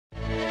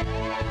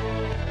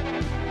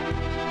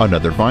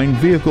Another fine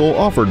vehicle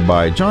offered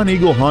by John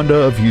Eagle Honda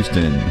of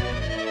Houston.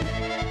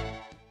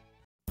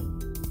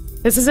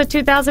 This is a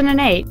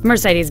 2008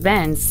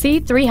 Mercedes-Benz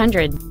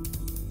C300.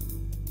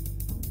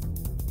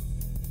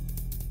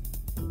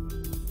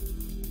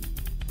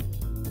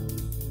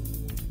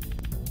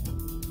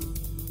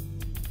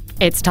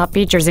 Its top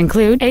features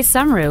include a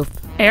sunroof,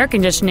 air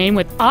conditioning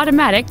with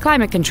automatic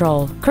climate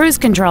control, cruise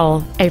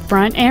control, a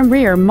front and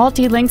rear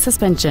multi-link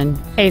suspension,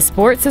 a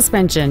sport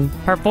suspension,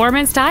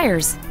 performance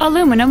tires,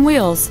 aluminum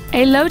wheels,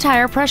 a low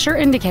tire pressure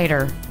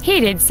indicator,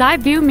 heated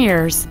side view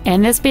mirrors,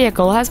 and this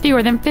vehicle has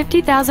fewer than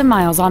 50,000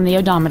 miles on the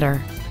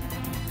odometer.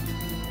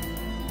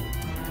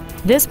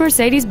 This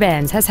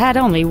Mercedes-Benz has had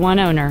only one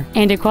owner,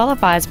 and it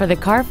qualifies for the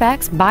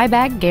Carfax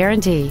buyback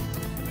guarantee.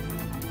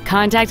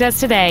 Contact us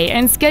today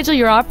and schedule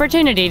your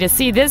opportunity to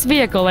see this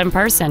vehicle in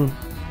person.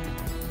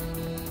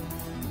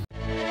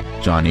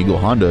 John Eagle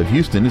Honda of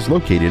Houston is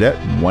located at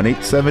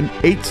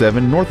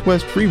 18787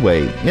 Northwest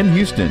Freeway in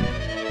Houston.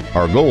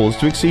 Our goal is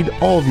to exceed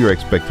all of your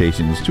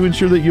expectations to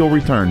ensure that you'll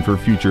return for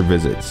future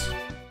visits.